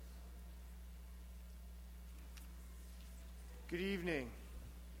Good evening.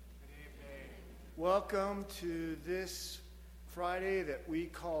 Welcome to this Friday that we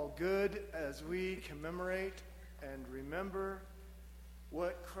call good as we commemorate and remember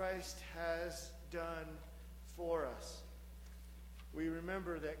what Christ has done for us. We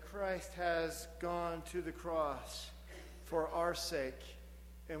remember that Christ has gone to the cross for our sake,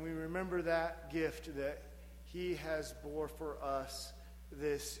 and we remember that gift that he has bore for us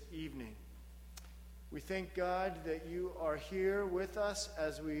this evening. We thank God that you are here with us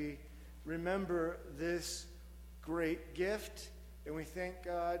as we remember this great gift, and we thank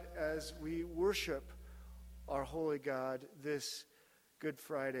God as we worship our holy God this Good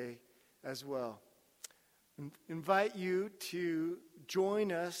Friday as well. Invite you to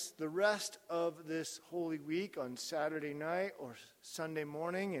join us the rest of this Holy Week on Saturday night or Sunday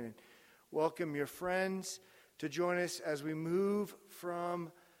morning, and welcome your friends to join us as we move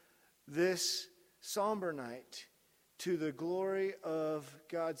from this somber night to the glory of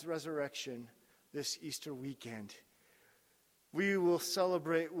God's resurrection this Easter weekend. We will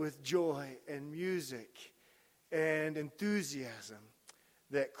celebrate with joy and music and enthusiasm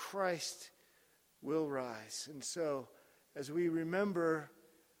that Christ will rise. And so, as we remember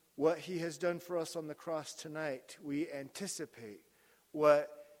what he has done for us on the cross tonight, we anticipate what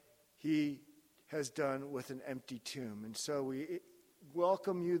he has done with an empty tomb. And so we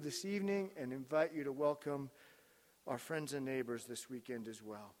welcome you this evening and invite you to welcome our friends and neighbors this weekend as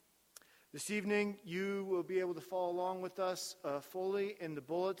well. This evening, you will be able to follow along with us fully in the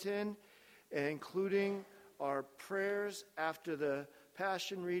bulletin, including our prayers after the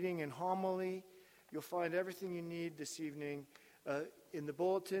Passion reading and homily. You'll find everything you need this evening in the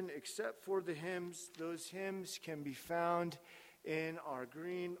bulletin, except for the hymns. Those hymns can be found in our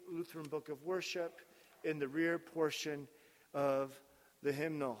green Lutheran Book of Worship in the rear portion of the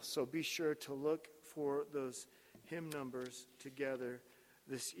hymnal. So be sure to look for those hymn numbers together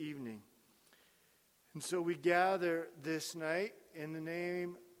this evening. And so we gather this night in the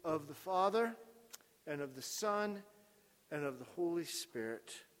name of the Father, and of the Son, and of the Holy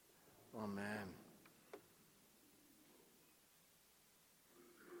Spirit. Amen.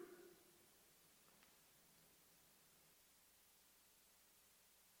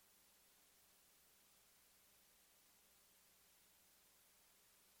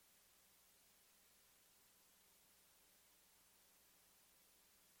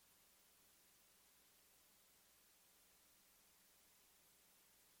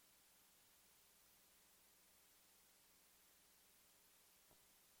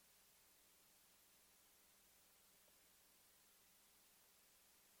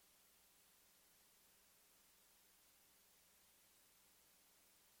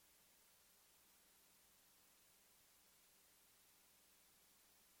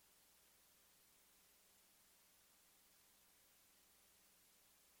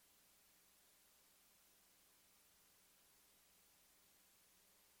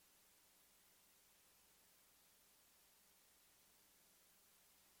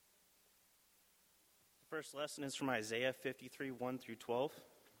 First lesson is from Isaiah 53, 1 through 12.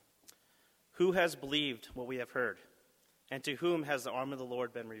 Who has believed what we have heard? And to whom has the arm of the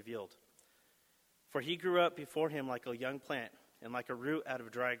Lord been revealed? For he grew up before him like a young plant, and like a root out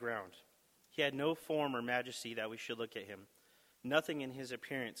of dry ground. He had no form or majesty that we should look at him, nothing in his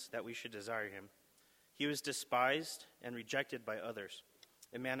appearance that we should desire him. He was despised and rejected by others,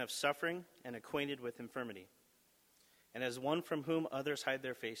 a man of suffering and acquainted with infirmity. And as one from whom others hide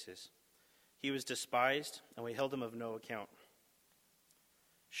their faces, he was despised, and we held him of no account.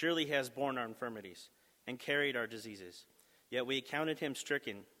 Surely he has borne our infirmities and carried our diseases. Yet we accounted him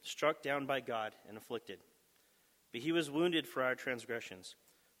stricken, struck down by God, and afflicted. But he was wounded for our transgressions,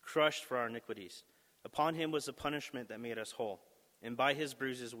 crushed for our iniquities. Upon him was the punishment that made us whole, and by his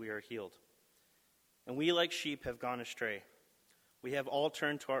bruises we are healed. And we like sheep have gone astray. We have all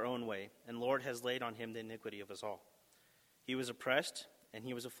turned to our own way, and the Lord has laid on him the iniquity of us all. He was oppressed, and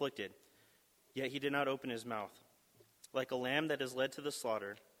he was afflicted, yet he did not open his mouth. Like a lamb that is led to the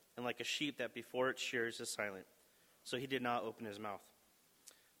slaughter, and like a sheep that before its shears is silent, so he did not open his mouth.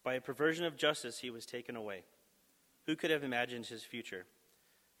 By a perversion of justice he was taken away. Who could have imagined his future?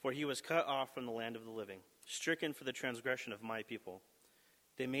 For he was cut off from the land of the living, stricken for the transgression of my people.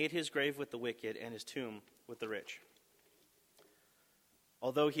 They made his grave with the wicked, and his tomb with the rich.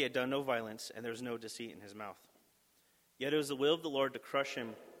 Although he had done no violence, and there was no deceit in his mouth. Yet it was the will of the Lord to crush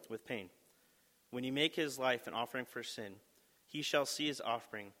him with pain. When you make his life an offering for sin, he shall see his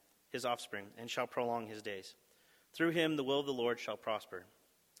offspring, and shall prolong his days. Through him the will of the Lord shall prosper.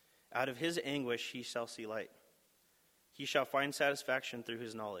 Out of his anguish he shall see light. He shall find satisfaction through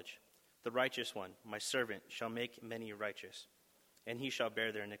his knowledge. The righteous one, my servant, shall make many righteous. and he shall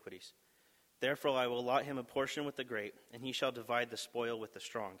bear their iniquities. Therefore I will allot him a portion with the great, and he shall divide the spoil with the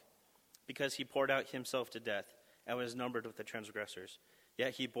strong. Because he poured out himself to death, and was numbered with the transgressors.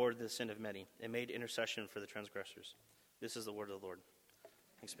 Yet he bore the sin of many, and made intercession for the transgressors. This is the word of the Lord.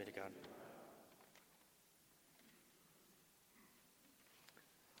 Thanks be to God.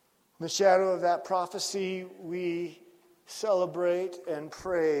 In the shadow of that prophecy, we celebrate and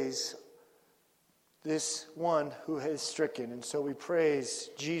praise this one who is stricken. And so we praise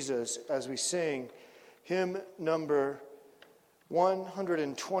Jesus as we sing hymn number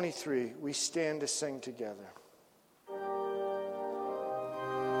 123. We stand to sing together.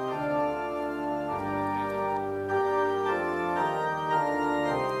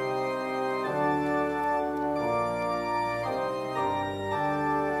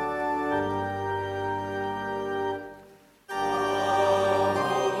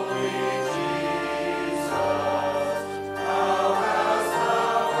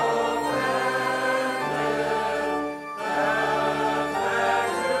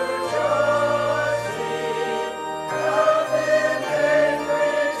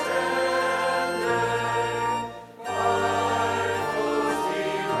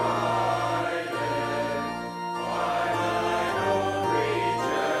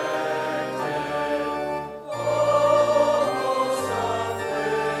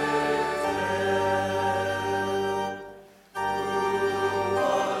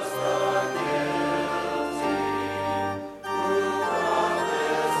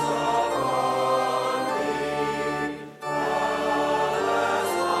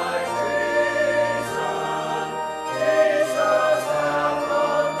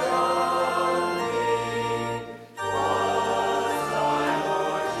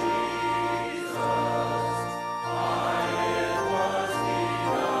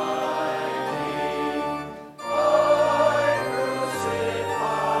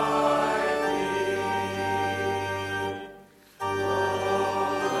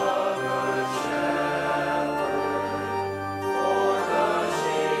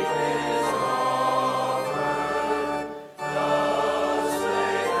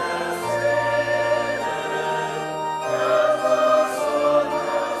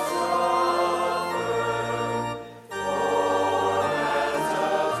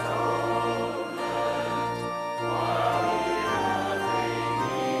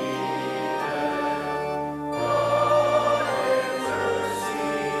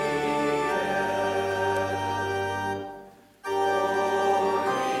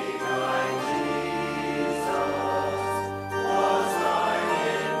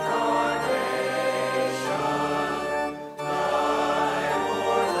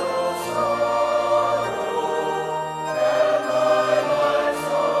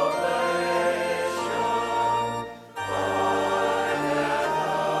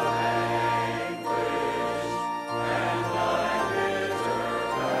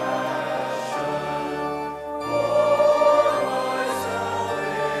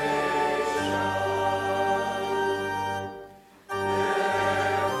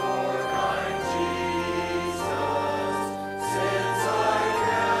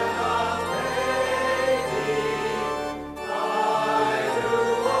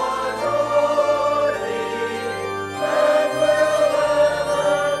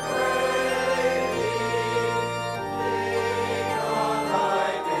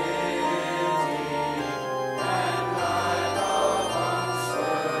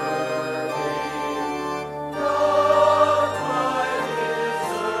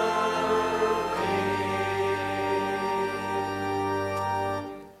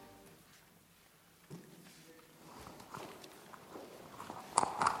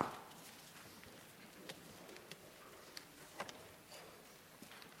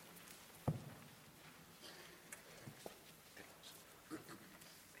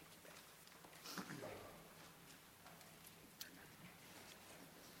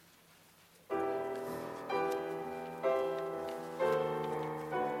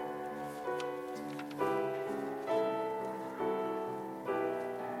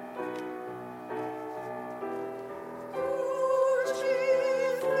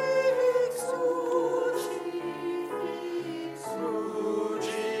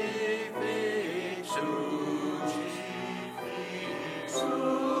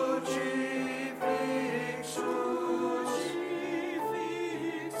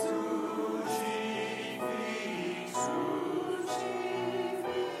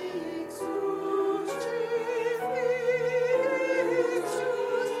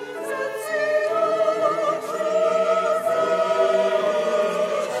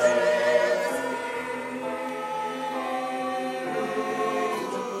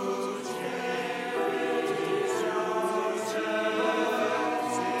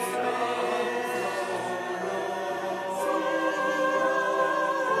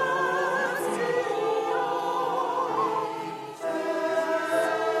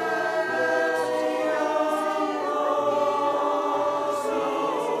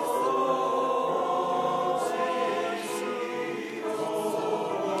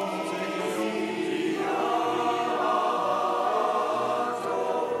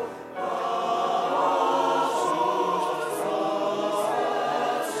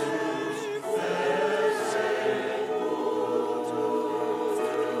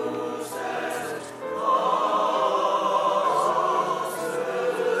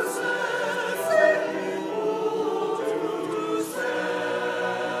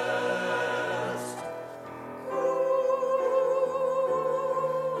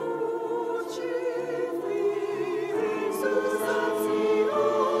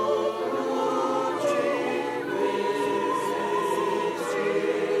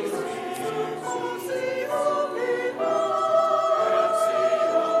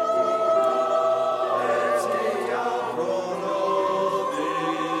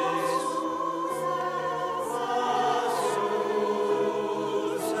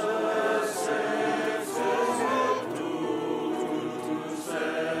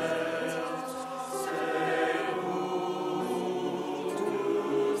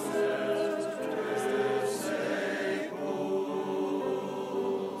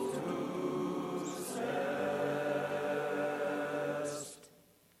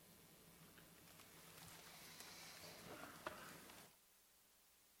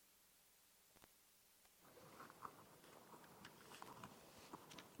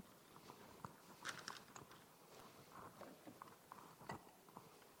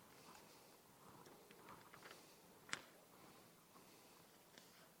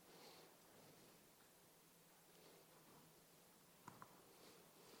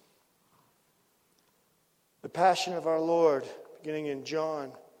 Passion of our Lord, beginning in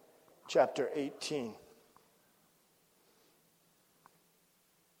John chapter 18.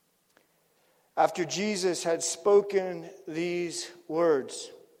 After Jesus had spoken these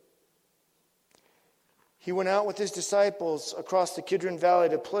words, he went out with his disciples across the Kidron Valley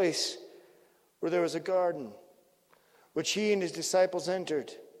to a place where there was a garden, which he and his disciples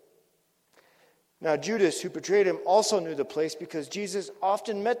entered. Now Judas, who betrayed him, also knew the place because Jesus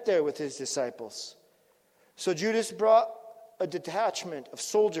often met there with his disciples. So Judas brought a detachment of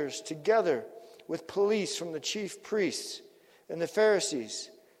soldiers together with police from the chief priests and the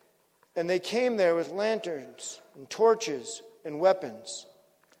Pharisees, and they came there with lanterns and torches and weapons.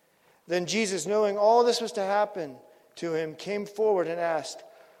 Then Jesus, knowing all this was to happen to him, came forward and asked,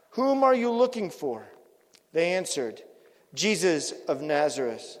 "Whom are you looking for?" They answered, "Jesus of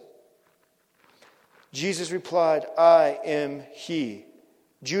Nazareth." Jesus replied, "I am he."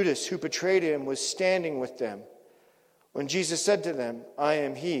 Judas, who betrayed him, was standing with them. When Jesus said to them, "I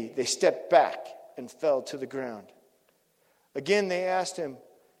am he," they stepped back and fell to the ground. Again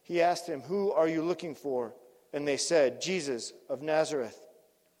he asked them, "Who are you looking for?" And they said, "Jesus of Nazareth."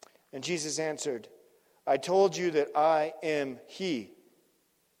 And Jesus answered, "I told you that I am he.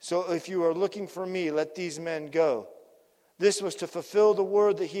 So if you are looking for me, let these men go." This was to fulfill the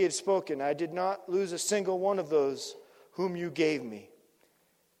word that he had spoken. "I did not lose a single one of those whom you gave me."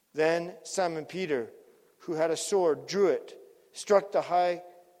 Then Simon Peter, who had a sword, drew it, struck the high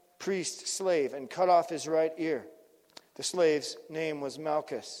priest's slave, and cut off his right ear. The slave's name was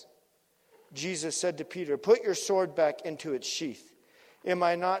Malchus. Jesus said to Peter, "Put your sword back into its sheath. Am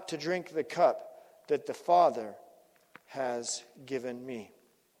I not to drink the cup that the Father has given me?"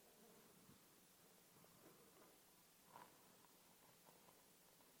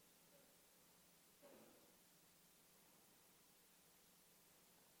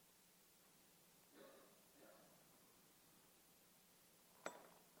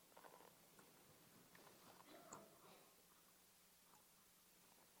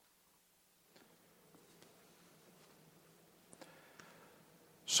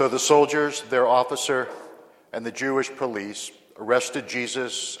 So the soldiers, their officer, and the Jewish police arrested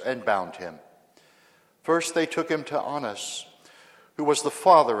Jesus and bound him. First they took him to Annas, who was the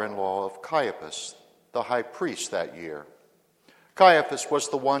father-in-law of Caiaphas, the high priest that year. Caiaphas was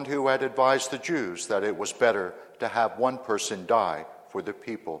the one who had advised the Jews that it was better to have one person die for the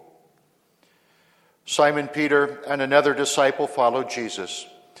people. Simon Peter and another disciple followed Jesus.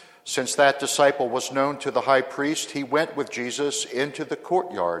 Since that disciple was known to the high priest, he went with Jesus into the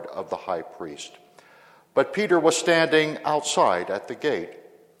courtyard of the high priest. But Peter was standing outside at the gate.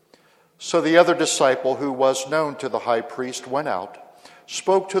 So the other disciple, who was known to the high priest, went out,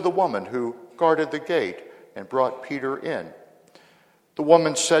 spoke to the woman who guarded the gate, and brought Peter in. The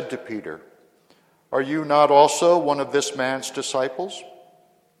woman said to Peter, "Are you not also one of this man's disciples?"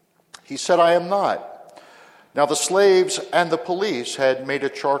 He said, "I am not." Now the slaves and the police had made a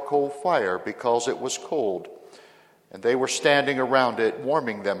charcoal fire because it was cold, and they were standing around it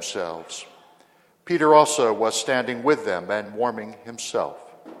warming themselves. Peter also was standing with them and warming himself.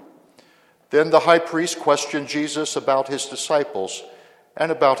 Then the high priest questioned Jesus about his disciples and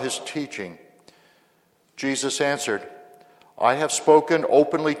about his teaching. Jesus answered, "I have spoken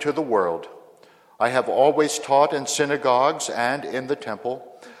openly to the world. I have always taught in synagogues and in the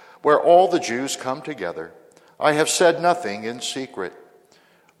temple, where all the Jews come together. I have said nothing in secret.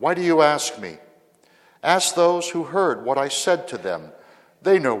 Why do you ask me? Ask those who heard what I said to them.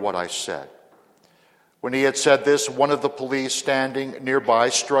 They know what I said." When he had said this, one of the police standing nearby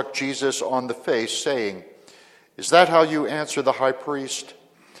struck Jesus on the face, saying, "Is that how you answer the high priest?"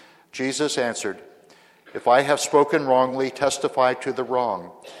 Jesus answered, "If I have spoken wrongly, testify to the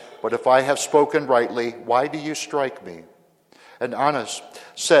wrong. But if I have spoken rightly, why do you strike me?" And Annas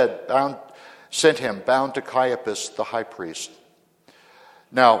sent him bound to Caiaphas the high priest.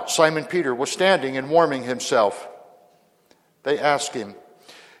 Now Simon Peter was standing and warming himself. They asked him,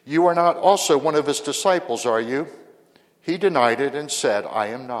 "You are not also one of his disciples, are you?" He denied it and said, "I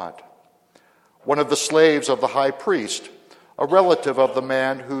am not." One of the slaves of the high priest, a relative of the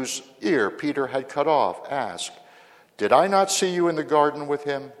man whose ear Peter had cut off, asked, "Did I not see you in the garden with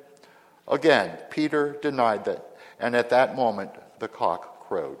him?" Again, Peter denied that, and at that moment the cock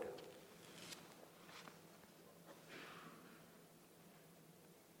crowed.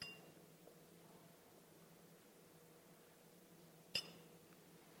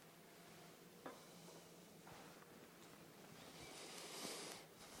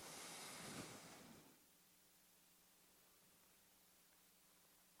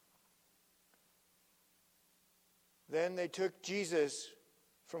 Then they took Jesus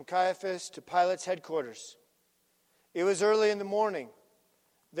from Caiaphas to Pilate's headquarters. It was early in the morning.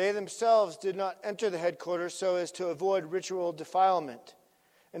 They themselves did not enter the headquarters so as to avoid ritual defilement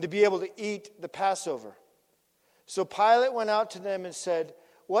and to be able to eat the Passover. So Pilate went out to them and said,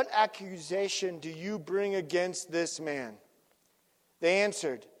 "What accusation do you bring against this man?" They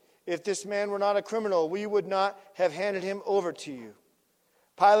answered, "If this man were not a criminal, we would not have handed him over to you."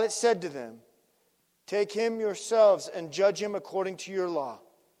 Pilate said to them, "Take him yourselves and judge him according to your law."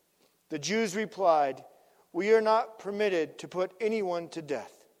 The Jews replied, "We are not permitted to put anyone to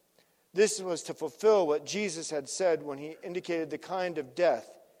death." This was to fulfill what Jesus had said when he indicated the kind of death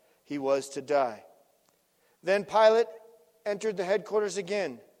he was to die. Then Pilate entered the headquarters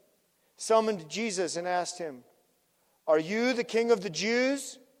again, summoned Jesus and asked him, "Are you the king of the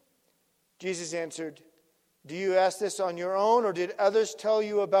Jews?" Jesus answered, "Do you ask this on your own, or did others tell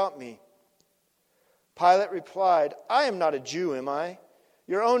you about me?" Pilate replied, "I am not a Jew, am I?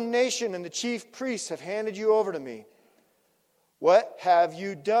 Your own nation and the chief priests have handed you over to me. What have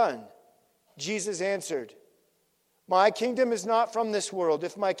you done?" Jesus answered, "My kingdom is not from this world.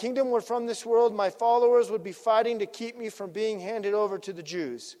 If my kingdom were from this world, my followers would be fighting to keep me from being handed over to the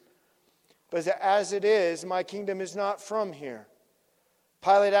Jews. But as it is, my kingdom is not from here."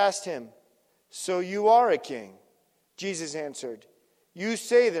 Pilate asked him, "So you are a king?" Jesus answered, "You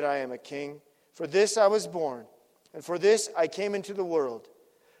say that I am a king. For this I was born, and for this I came into the world,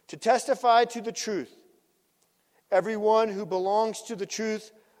 to testify to the truth. Everyone who belongs to the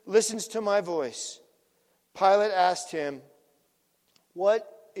truth listens to my voice." Pilate asked him,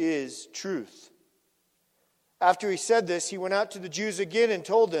 "What is truth?" After he said this, he went out to the Jews again and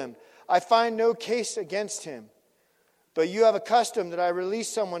told them, "I find no case against him. But you have a custom that I release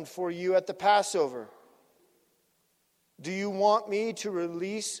someone for you at the Passover. Do you want me to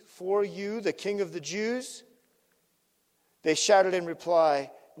release for you the King of the Jews?" They shouted in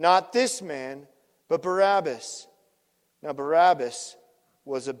reply, "Not this man, but Barabbas." Now Barabbas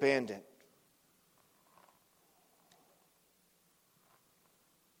was a bandit.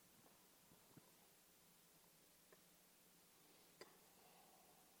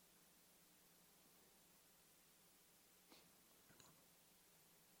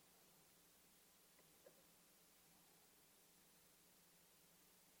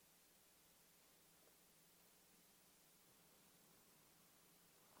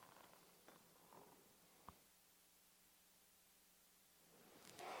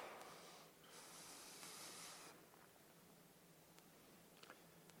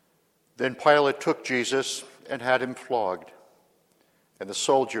 Then Pilate took Jesus and had him flogged. And the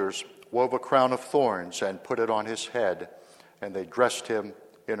soldiers wove a crown of thorns and put it on his head, and they dressed him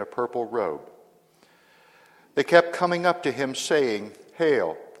in a purple robe. They kept coming up to him, saying,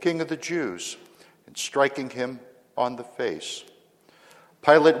 "Hail, King of the Jews," and striking him on the face.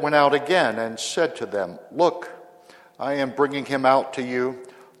 Pilate went out again and said to them, "Look, I am bringing him out to you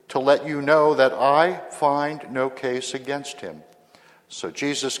to let you know that I find no case against him." So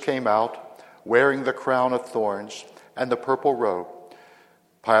Jesus came out, wearing the crown of thorns and the purple robe.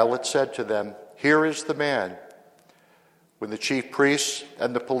 Pilate said to them, "Here is the man." When the chief priests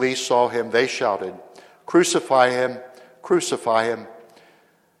and the police saw him, they shouted, "Crucify him! Crucify him!"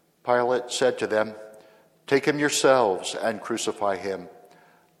 Pilate said to them, "Take him yourselves and crucify him.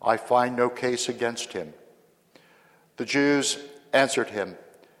 I find no case against him." The Jews answered him,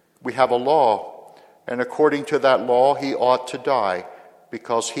 "We have a law, and according to that law he ought to die,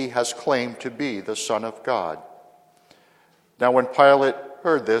 because he has claimed to be the Son of God." Now when Pilate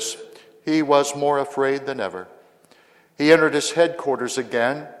heard this, he was more afraid than ever. He entered his headquarters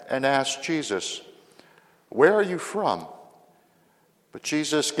again and asked Jesus, "Where are you from?" But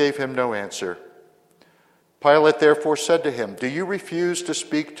Jesus gave him no answer. Pilate therefore said to him, "Do you refuse to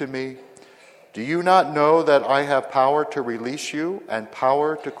speak to me? Do you not know that I have power to release you and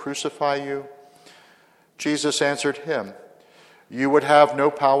power to crucify you?" Jesus answered him, "You would have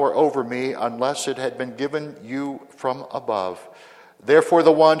no power over me unless it had been given you from above. Therefore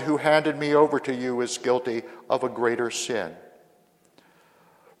the one who handed me over to you is guilty of a greater sin."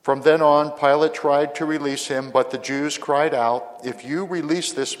 From then on, Pilate tried to release him, but the Jews cried out, "If you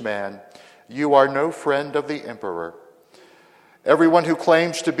release this man, you are no friend of the emperor. Everyone who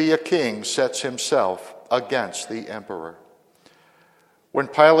claims to be a king sets himself against the emperor." When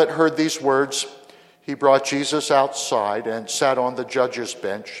Pilate heard these words, he brought Jesus outside and sat on the judge's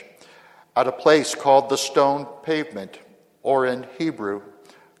bench at a place called the Stone Pavement, or in Hebrew,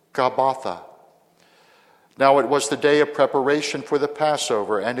 Gabbatha. Now it was the day of preparation for the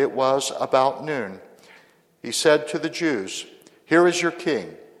Passover, and it was about noon. He said to the Jews, "Here is your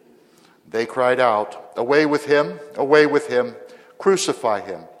king." They cried out, "Away with him, crucify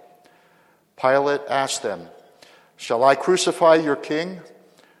him." Pilate asked them, "Shall I crucify your king?"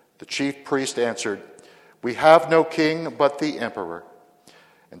 The chief priest answered, "We have no king but the emperor."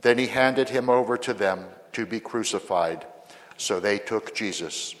 And then he handed him over to them to be crucified. So they took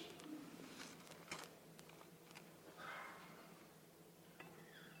Jesus.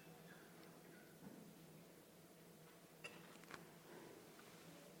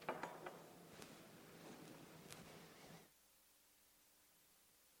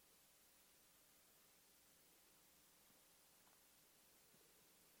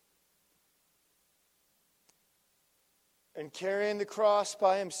 And carrying the cross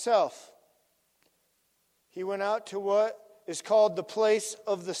by himself, he went out to what is called the place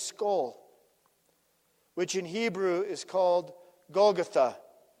of the skull, which in Hebrew is called Golgotha.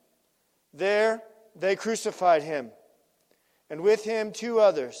 There they crucified him, and with him 2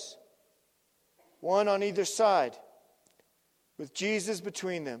 others, one on either side, with Jesus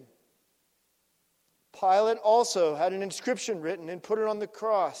between them. Pilate also had an inscription written and put it on the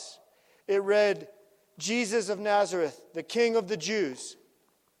cross. It read, "Jesus of Nazareth, the King of the Jews."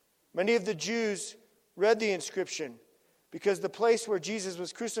 Many of the Jews read the inscription because the place where Jesus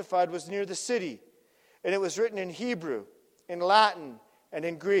was crucified was near the city, and it was written in Hebrew, in Latin, and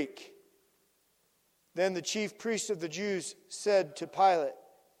in Greek. Then the chief priest of the Jews said to Pilate,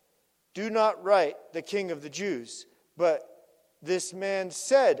 "Do not write the King of the Jews, but this man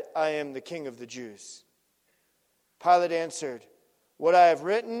said, 'I am the King of the Jews.'" Pilate answered, "What I have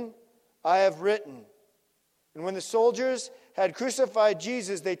written, I have written." And when the soldiers had crucified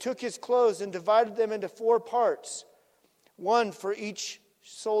Jesus, they took his clothes and divided them into 4 parts, one for each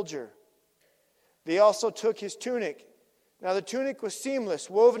soldier. They also took his tunic. Now the tunic was seamless,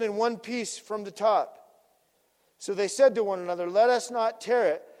 woven in one piece from the top. So they said to one another, "Let us not tear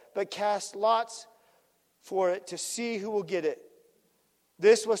it, but cast lots for it to see who will get it."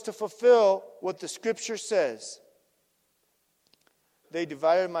 This was to fulfill what the scripture says, "They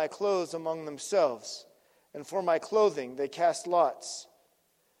divided my clothes among themselves, and for my clothing they cast lots."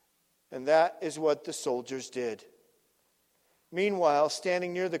 And that is what the soldiers did. Meanwhile,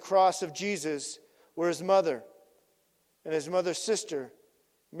 standing near the cross of Jesus were his mother and his mother's sister,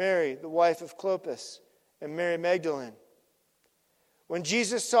 Mary, the wife of Clopas, and Mary Magdalene. When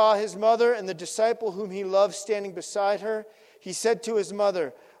Jesus saw his mother and the disciple whom he loved standing beside her, he said to his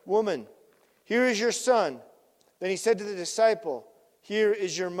mother, "Woman, here is your son." Then he said to the disciple, "Here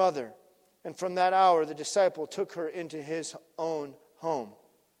is your mother." And from that hour, the disciple took her into his own home.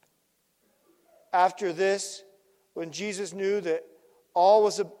 After this, when Jesus knew that all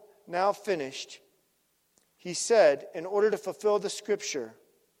was now finished, he said, in order to fulfill the scripture,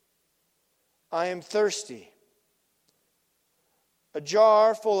 "I am thirsty." A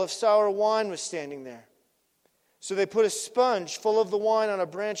jar full of sour wine was standing there. So they put a sponge full of the wine on a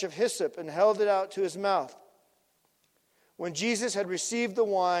branch of hyssop and held it out to his mouth. When Jesus had received the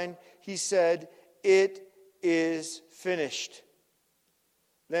wine, he said, "It is finished."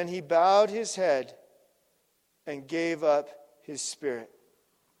 Then he bowed his head and gave up his spirit.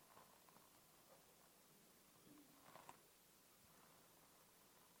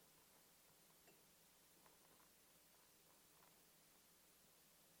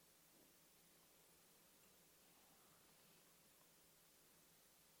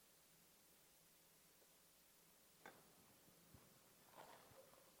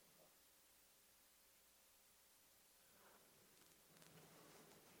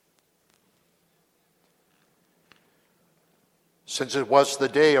 Since it was the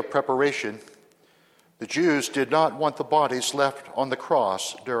day of preparation, the Jews did not want the bodies left on the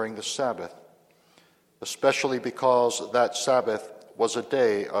cross during the Sabbath, especially because that Sabbath was a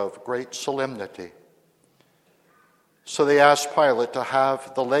day of great solemnity. So they asked Pilate to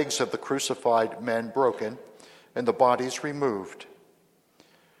have the legs of the crucified men broken and the bodies removed.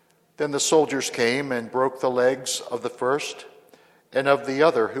 Then the soldiers came and broke the legs of the first and of the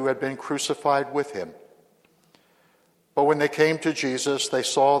other who had been crucified with him. But when they came to Jesus, they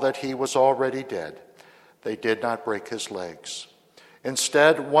saw that he was already dead. They did not break his legs.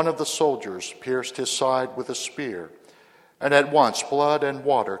 Instead, one of the soldiers pierced his side with a spear, and at once blood and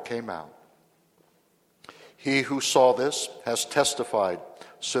water came out. He who saw this has testified,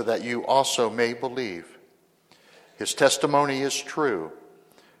 so that you also may believe. His testimony is true,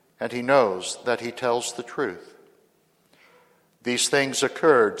 and he knows that he tells the truth. These things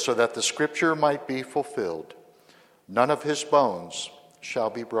occurred so that the scripture might be fulfilled. None of his bones shall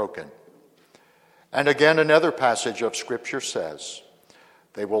be broken. And again, another passage of Scripture says,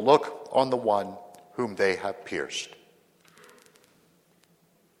 "They will look on the one whom they have pierced."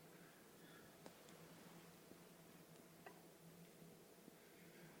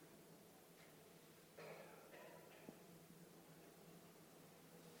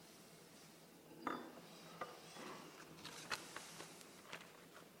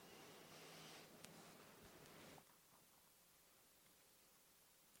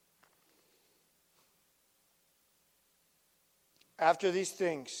 After these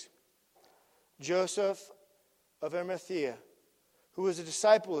things, Joseph of Arimathea, who was a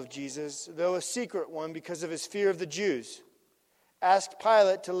disciple of Jesus, though a secret one because of his fear of the Jews, asked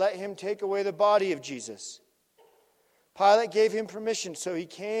Pilate to let him take away the body of Jesus. Pilate gave him permission, so he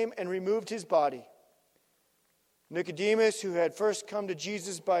came and removed his body. Nicodemus, who had first come to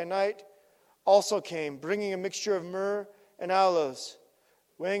Jesus by night, also came, bringing a mixture of myrrh and aloes,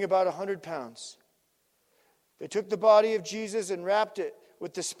 weighing about 100 pounds. They took the body of Jesus and wrapped it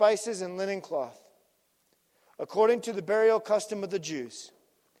with the spices and linen cloth, according to the burial custom of the Jews.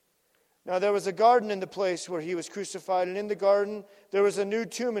 Now there was a garden in the place where he was crucified, and in the garden there was a new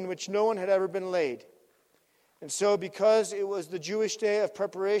tomb in which no one had ever been laid. And so, because it was the Jewish day of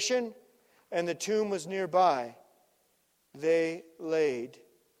preparation, and the tomb was nearby, they laid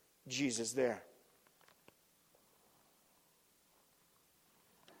Jesus there.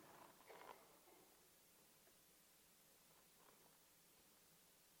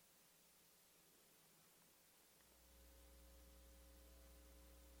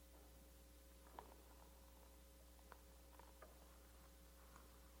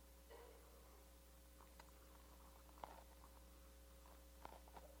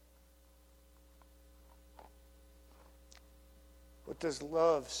 What does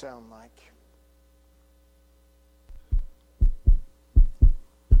love sound like?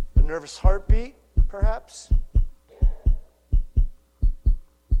 A nervous heartbeat, perhaps?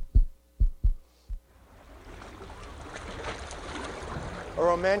 A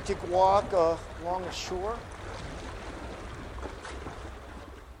romantic walk along the shore?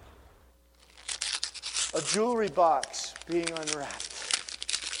 A jewelry box being unwrapped?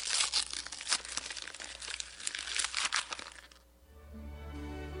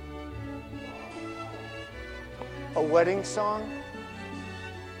 A wedding song?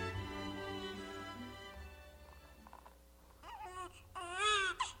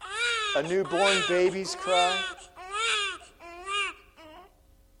 A newborn baby's cry?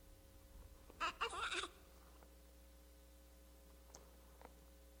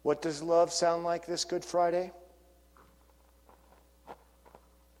 What does love sound like this Good Friday? An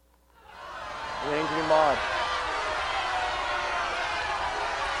angry mob.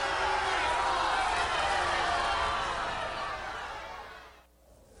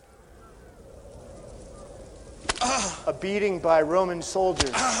 A beating by Roman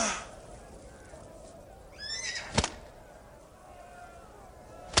soldiers.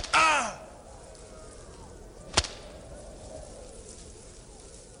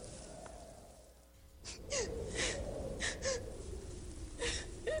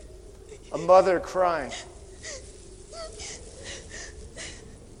 A mother crying.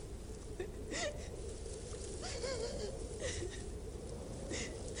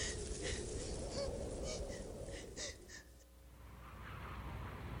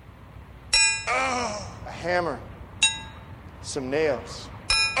 A hammer, some nails,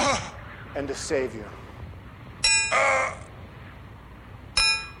 and a Savior.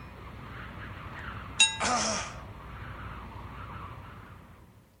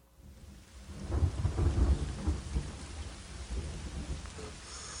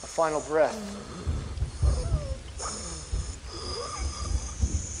 A final breath.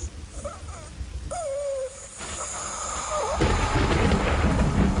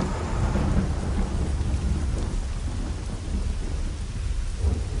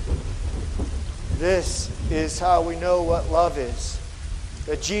 This is how we know what love is.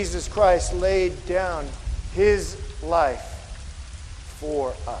 That Jesus Christ laid down his life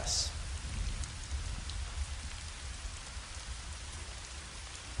for us.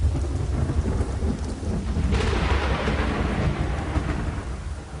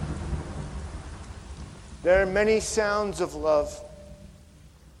 There are many sounds of love,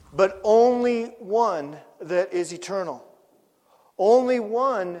 but only one that is eternal. Only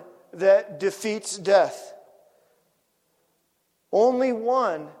one that defeats death. Only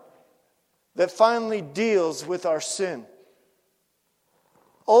one that finally deals with our sin.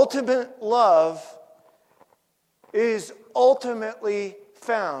 Ultimate love is ultimately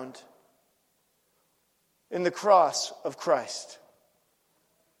found in the cross of Christ.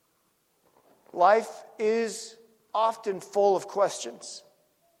 Life is often full of questions.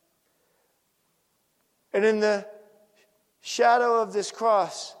 And in the shadow of this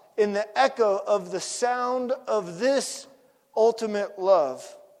cross, in the echo of the sound of this ultimate love,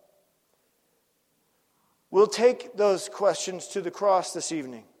 we'll take those questions to the cross this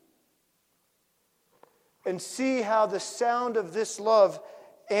evening and see how the sound of this love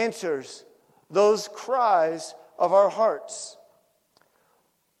answers those cries of our hearts.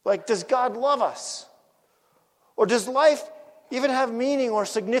 Like, does God love us? Or does life even have meaning or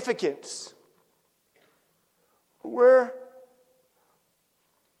significance. We're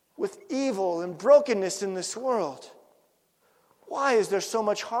with evil and brokenness in this world. Why is there so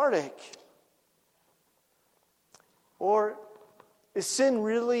much heartache? Or is sin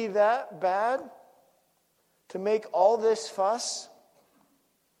really that bad to make all this fuss?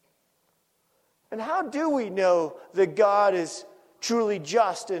 And how do we know that God is truly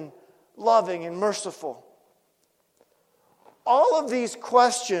just and loving and merciful? All of these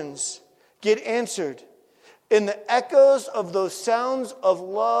questions get answered in the echoes of those sounds of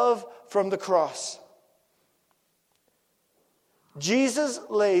love from the cross. Jesus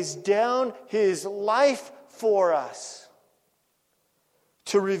lays down his life for us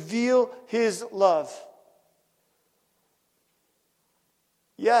to reveal his love.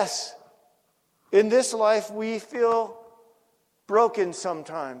 Yes, in this life we feel broken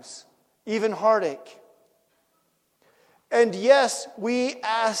sometimes, even heartache. And yes, we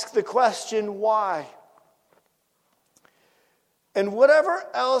ask the question, why? And whatever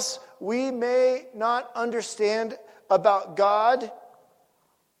else we may not understand about God,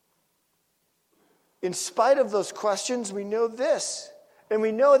 in spite of those questions, we know this. And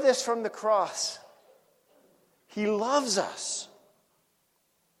we know this from the cross. He loves us.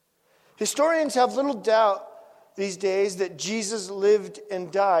 Historians have little doubt these days that Jesus lived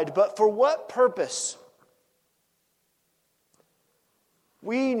and died. But for what purpose?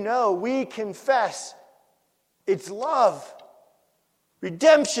 We know, we confess, it's love,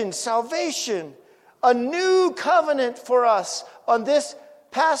 redemption, salvation, a new covenant for us. On this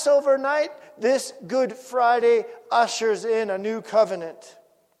Passover night, this Good Friday ushers in a new covenant.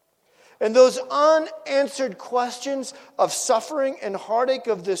 And those unanswered questions of suffering and heartache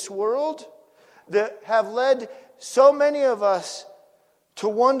of this world that have led so many of us to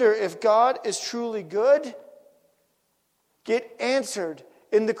wonder if God is truly good get answered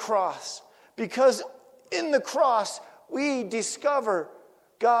in the cross. Because in the cross, we discover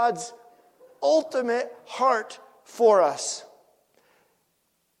God's ultimate heart for us.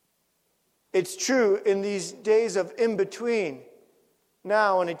 It's true in these days of in-between,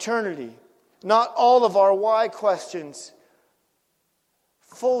 now and eternity. Not all of our why questions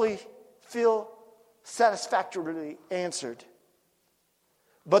fully feel satisfactorily answered.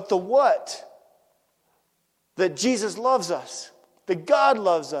 But the what, that Jesus loves us, that God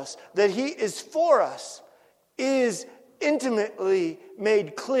loves us, that he is for us, is intimately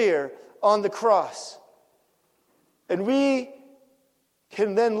made clear on the cross. And we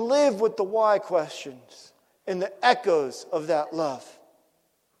can then live with the why questions and the echoes of that love.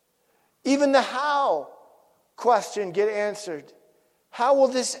 Even the how question get answered. How will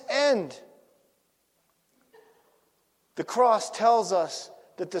this end? The cross tells us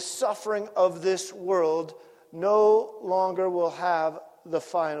that the suffering of this world no longer will have the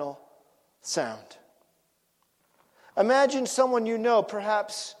final sound. Imagine someone you know,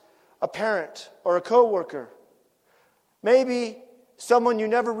 perhaps a parent or a coworker, maybe someone you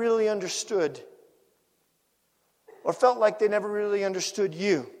never really understood or felt like they never really understood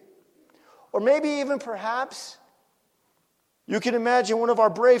you. Or maybe even perhaps you can imagine one of our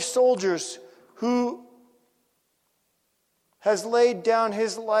brave soldiers who has laid down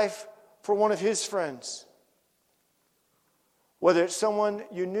his life for one of his friends. Whether it's someone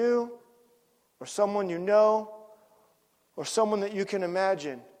you knew or someone you know or someone that you can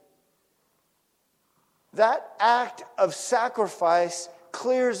imagine. That act of sacrifice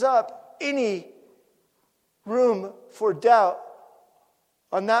clears up any room for doubt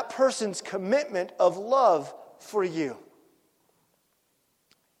on that person's commitment of love for you.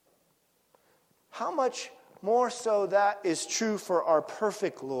 How much more so that is true for our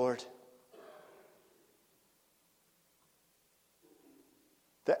perfect Lord.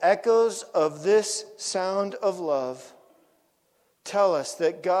 The echoes of this sound of love tell us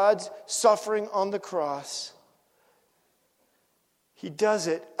that God's suffering on the cross, he does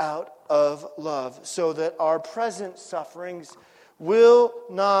it out of love, so that our present sufferings will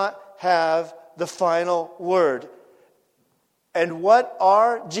not have the final word. And what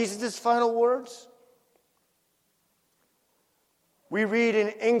are Jesus' final words? We read in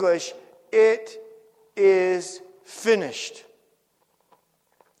English, "It is finished."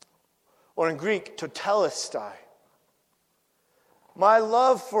 Or in Greek, "tetelestai." My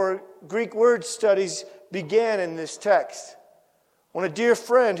love for Greek word studies began in this text. When a dear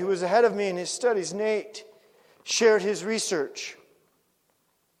friend who was ahead of me in his studies, Nate, shared his research.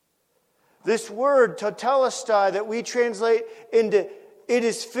 This word, tetelestai, that we translate into "it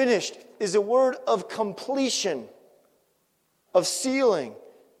is finished," is a word of completion, of sealing.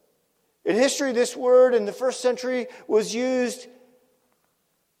 In history, this word in the first century was used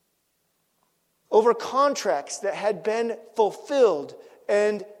over contracts that had been fulfilled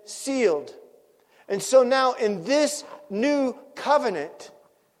and sealed. And so now in this new covenant,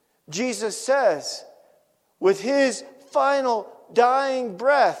 Jesus says, with his final dying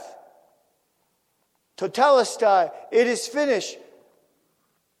breath, Tetelestai, it is finished.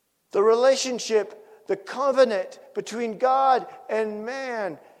 The relationship, the covenant between God and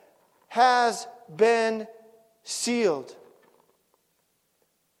man has been sealed.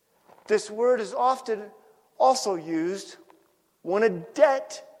 This word is often also used when a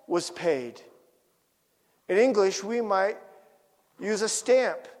debt was paid. In English, we might use a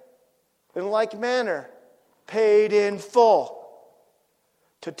stamp. In like manner, paid in full.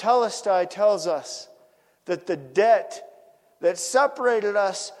 Tetelestai tells us that the debt that separated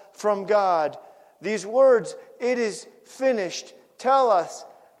us from God, these words, it is finished, tell us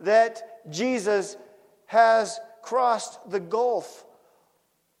that Jesus has crossed the gulf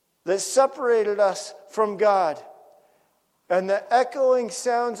that separated us from God. And the echoing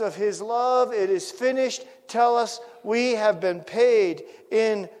sounds of his love, it is finished, tell us we have been paid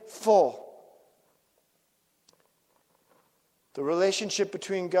in full. The relationship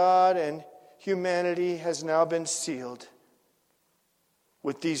between God and humanity has now been sealed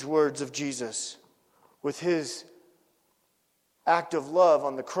with these words of Jesus, with his act of love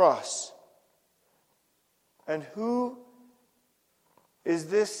on the cross. And who is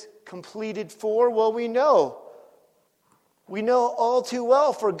this completed for? Well, we know. We know all too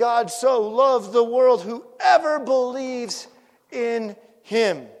well, for God so loved the world, whoever believes in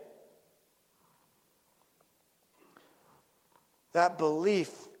him. That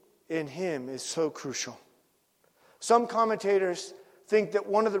belief in him is so crucial. Some commentators think that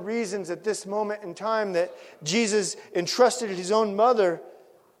one of the reasons at this moment in time that Jesus entrusted his own mother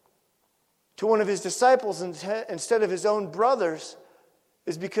to one of his disciples instead of his own brothers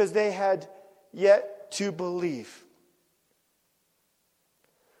is because they had yet to believe.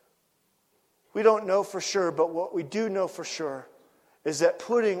 We don't know for sure, but what we do know for sure is that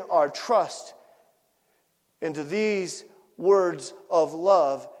putting our trust into these words of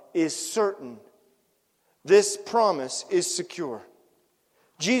love is certain. This promise is secure.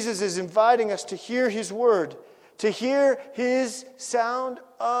 Jesus is inviting us to hear his word, to hear his sound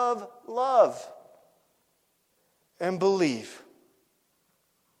of love, and believe.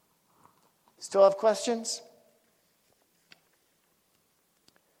 Still have questions?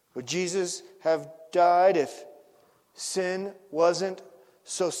 Would Jesus have died if sin wasn't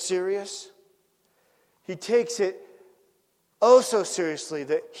so serious? He takes it oh so seriously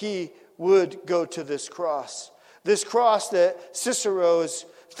that he would go to this cross. This cross that Cicero is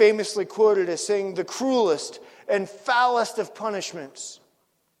famously quoted as saying the cruelest and foulest of punishments.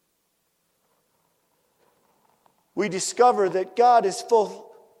 We discover that God is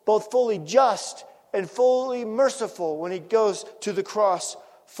both fully just and fully merciful when he goes to the cross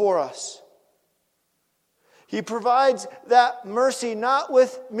for us. He provides that mercy not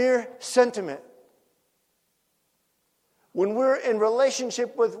with mere sentiment. When we're in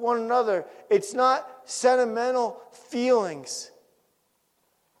relationship with one another, it's not sentimental feelings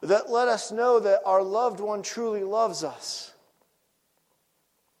that let us know that our loved one truly loves us.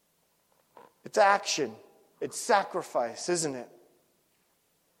 It's action. It's sacrifice, isn't it?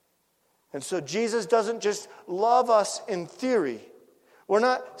 And so Jesus doesn't just love us in theory. We're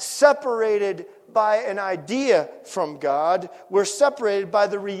not separated by an idea from God. We're separated by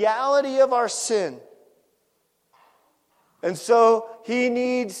the reality of our sin. And so he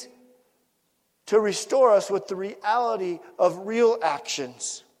needs to restore us with the reality of real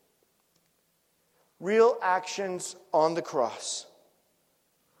actions. Real actions on the cross.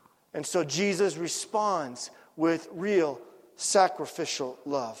 And so Jesus responds with real sacrificial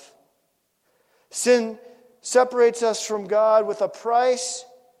love. Sin separates us from God with a price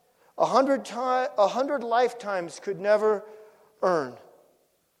 100 lifetimes could never earn.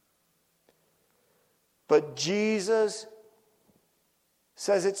 But Jesus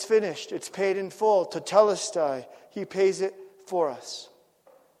says it's finished. It's paid in full. Tetelestai. He pays it for us.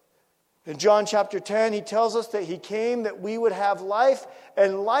 In John chapter 10, he tells us that he came that we would have life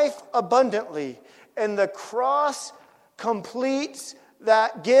and life abundantly. And the cross completes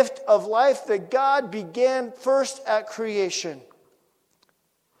that gift of life that God began first at creation.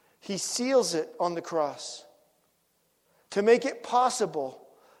 He seals it on the cross to make it possible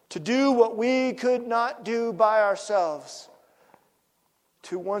to do what we could not do by ourselves,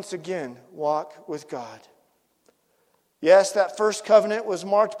 to once again walk with God. Yes, that first covenant was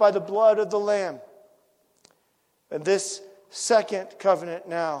marked by the blood of the Lamb. And this second covenant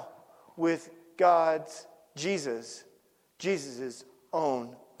now with God's Jesus'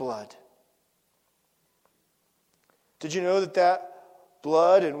 own blood. Did you know that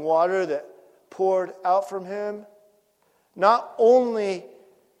blood and water that poured out from him not only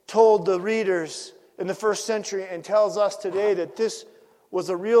told the readers in the first century and tells us today that this was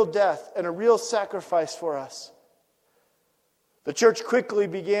a real death and a real sacrifice for us. The church quickly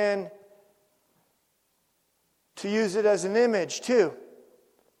began to use it as an image too.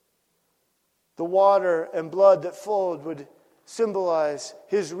 The water and blood that flowed would symbolize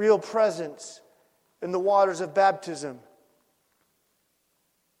his real presence in the waters of baptism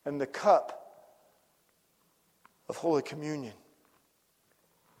and the cup of Holy Communion.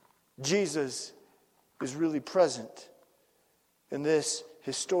 Jesus is really present in this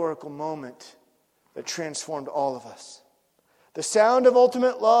historical moment that transformed all of us. The sound of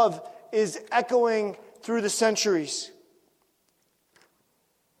ultimate love is echoing through the centuries.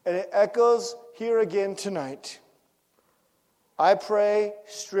 And it echoes here again tonight. I pray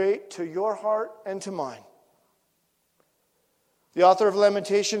straight to your heart and to mine. The author of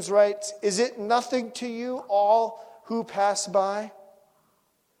Lamentations writes, "Is it nothing to you, all who pass by?"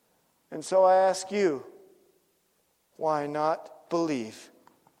 And so I ask you, why not believe?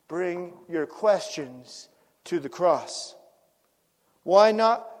 Bring your questions to the cross. Why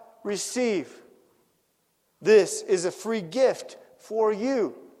not receive? This is a free gift for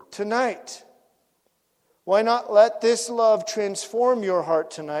you tonight. Why not let this love transform your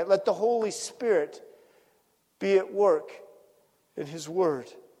heart tonight? Let the Holy Spirit be at work in His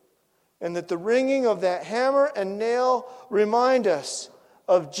Word. And that the ringing of that hammer and nail remind us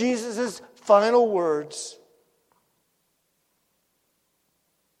of Jesus' final words.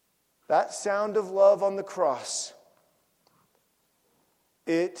 That sound of love on the cross.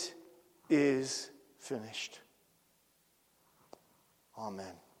 It is finished.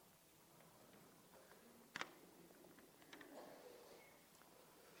 Amen.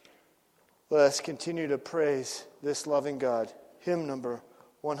 Let us continue to praise this loving God. Hymn number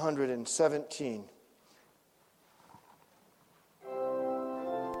 117.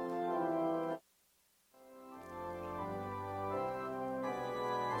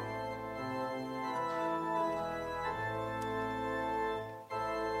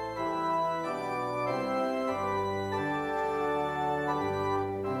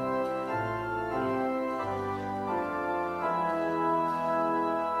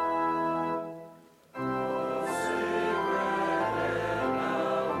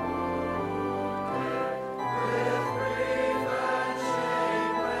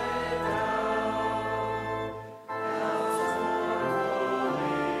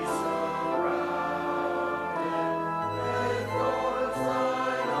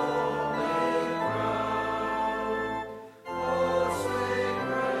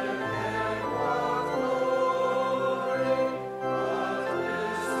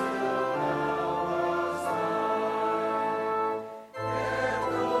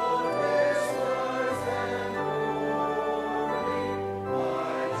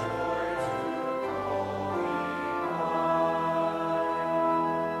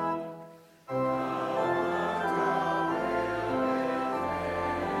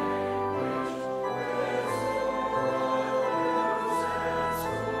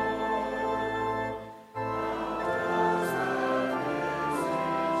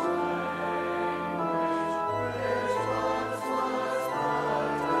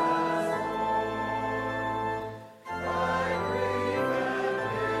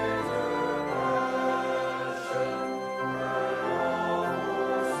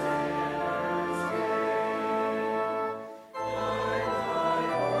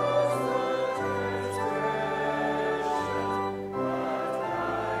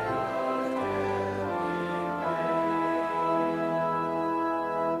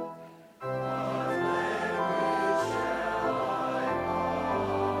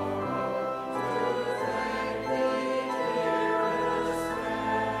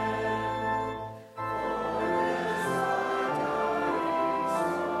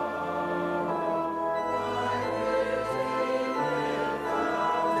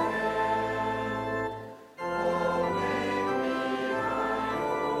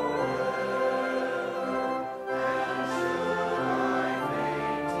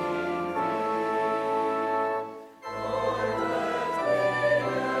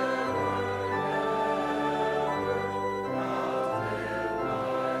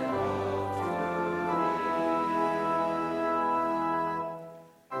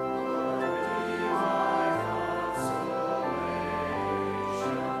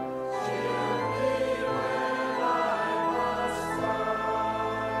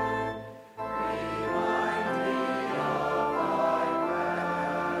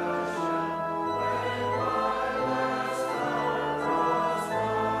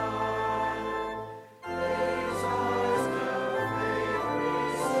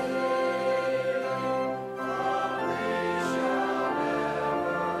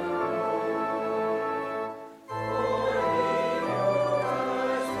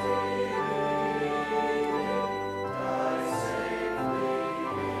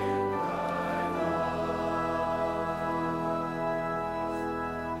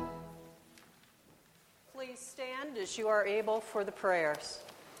 please stand as you are able for the prayers.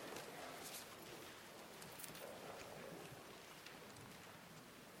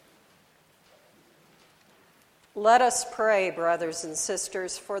 Let us pray, brothers and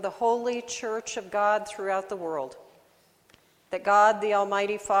sisters, for the holy Church of God throughout the world, that God, the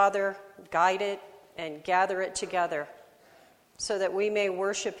Almighty Father, guide it and gather it together, so that we may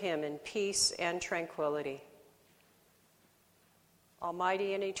worship him in peace and tranquility.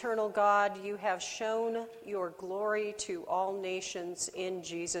 Almighty and eternal God, you have shown your glory to all nations in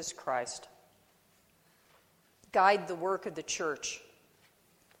Jesus Christ. Guide the work of the church.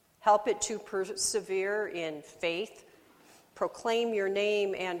 Help it to persevere in faith, proclaim your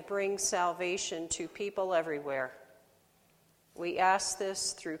name, and bring salvation to people everywhere. We ask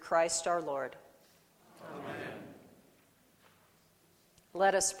this through Christ our Lord. Amen.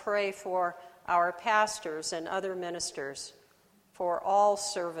 Let us pray for our pastors and other ministers, for all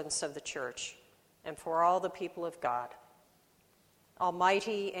servants of the church, and for all the people of God.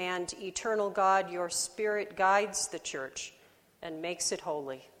 Almighty and eternal God, your Spirit guides the church and makes it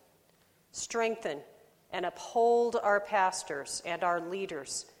holy. Strengthen and uphold our pastors and our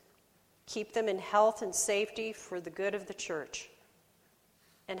leaders. Keep them in health and safety for the good of the church.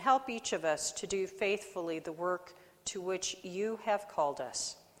 And help each of us to do faithfully the work to which you have called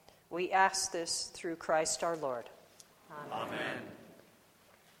us. We ask this through Christ our Lord. Amen.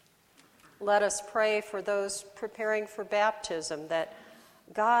 Let us pray for those preparing for baptism, that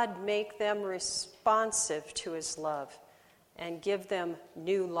God make them responsive to his love and give them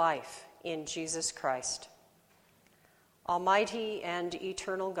new life in Jesus Christ. Almighty and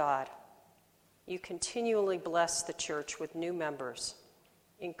eternal God, you continually bless the church with new members.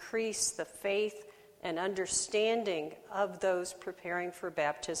 Increase the faith and understanding of those preparing for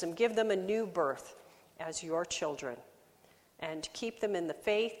baptism. Give them a new birth as your children, and keep them in the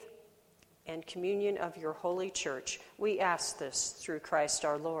faith and communion of your holy church. We ask this through Christ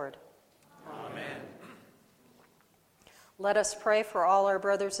our Lord. Amen. Let us pray for all our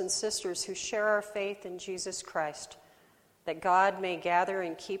brothers and sisters who share our faith in Jesus Christ, that God may gather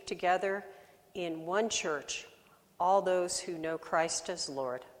and keep together in one church all those who know Christ as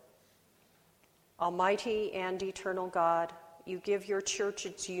Lord. Almighty and eternal God, you give your church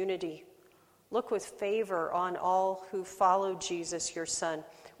its unity. Look with favor on all who follow Jesus, your Son.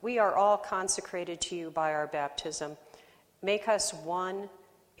 We are all consecrated to you by our baptism. Make us one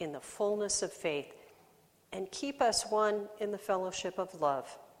in the fullness of faith, and keep us one in the fellowship of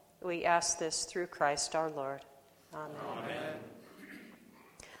love. We ask this through Christ our Lord. Amen. Amen.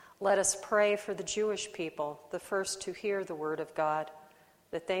 Let us pray for the Jewish people, the first to hear the word of God,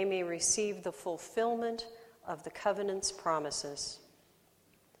 that they may receive the fulfillment of the covenant's promises.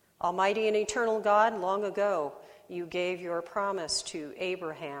 Almighty and eternal God, long ago you gave your promise to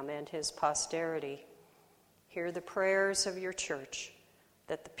Abraham and his posterity. Hear the prayers of your church,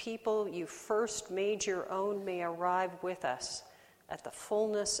 that the people you first made your own may arrive with us at the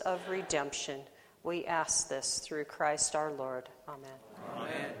fullness of redemption. We ask this through Christ our Lord. Amen.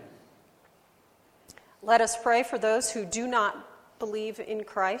 Amen. Let us pray for those who do not believe in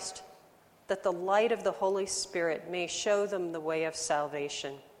Christ, that the light of the Holy Spirit may show them the way of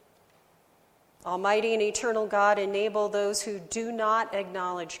salvation. Almighty and eternal God, enable those who do not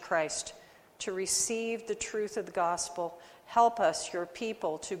acknowledge Christ to receive the truth of the gospel. Help us, your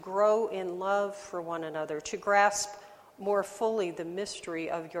people, to grow in love for one another, to grasp more fully the mystery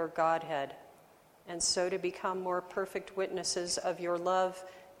of your Godhead, and so to become more perfect witnesses of your love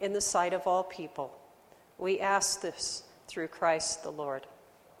in the sight of all people. We ask this through Christ the Lord.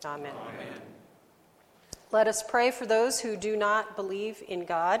 Amen. Amen. Let us pray for those who do not believe in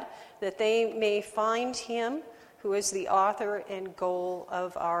God, that they may find him who is the author and goal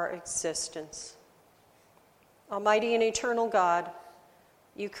of our existence. Almighty and eternal God,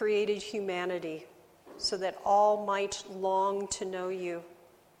 you created humanity so that all might long to know you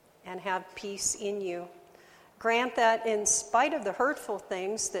and have peace in you. Grant that in spite of the hurtful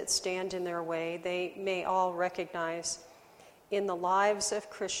things that stand in their way, they may all recognize in the lives of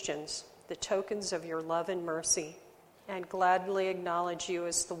Christians the tokens of your love and mercy, and gladly acknowledge you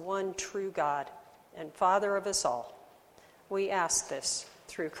as the one true God and Father of us all. We ask this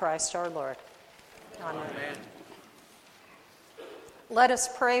through Christ our Lord. Amen. Amen. Let us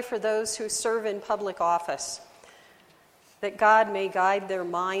pray for those who serve in public office, that God may guide their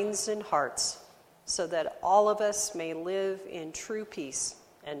minds and hearts, so that all of us may live in true peace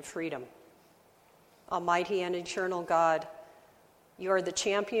and freedom. Almighty and eternal God, you are the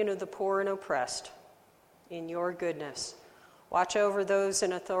champion of the poor and oppressed. In your goodness, watch over those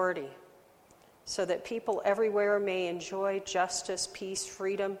in authority, so that people everywhere may enjoy justice, peace,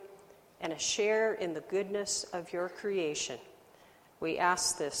 freedom, and a share in the goodness of your creation. We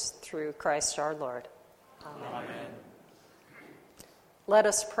ask this through Christ our Lord. Amen. Let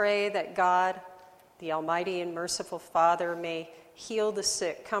us pray that God, the Almighty and merciful Father, may heal the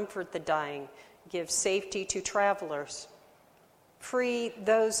sick, comfort the dying, give safety to travelers, free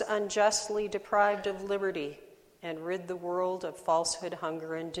those unjustly deprived of liberty, and rid the world of falsehood,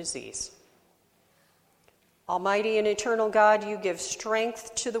 hunger, and disease. Almighty and eternal God, you give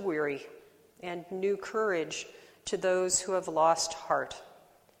strength to the weary and new courage to those who have lost heart.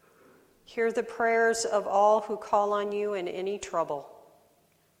 Hear the prayers of all who call on you in any trouble,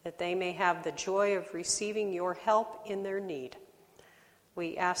 that they may have the joy of receiving your help in their need.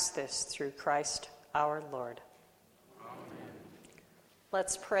 We ask this through Christ our Lord. Amen.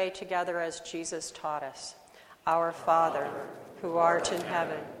 Let's pray together as Jesus taught us. Our Father, who art in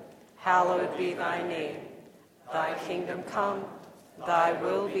heaven, hallowed be thy name. Thy kingdom come, thy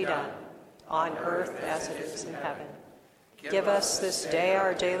will be done, on earth as it is in heaven. Give us this day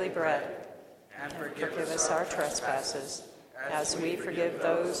our daily bread, and forgive us our trespasses, as we forgive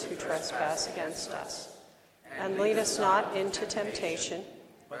those who trespass against us. And lead us not into temptation,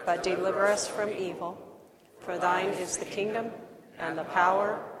 but deliver us from evil. For thine is the kingdom, and the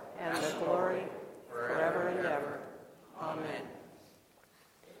power, and the glory, forever and ever. Amen.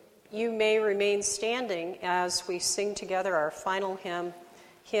 You may remain standing as we sing together our final hymn,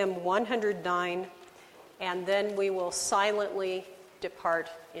 hymn 109, and then we will silently depart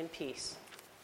in peace.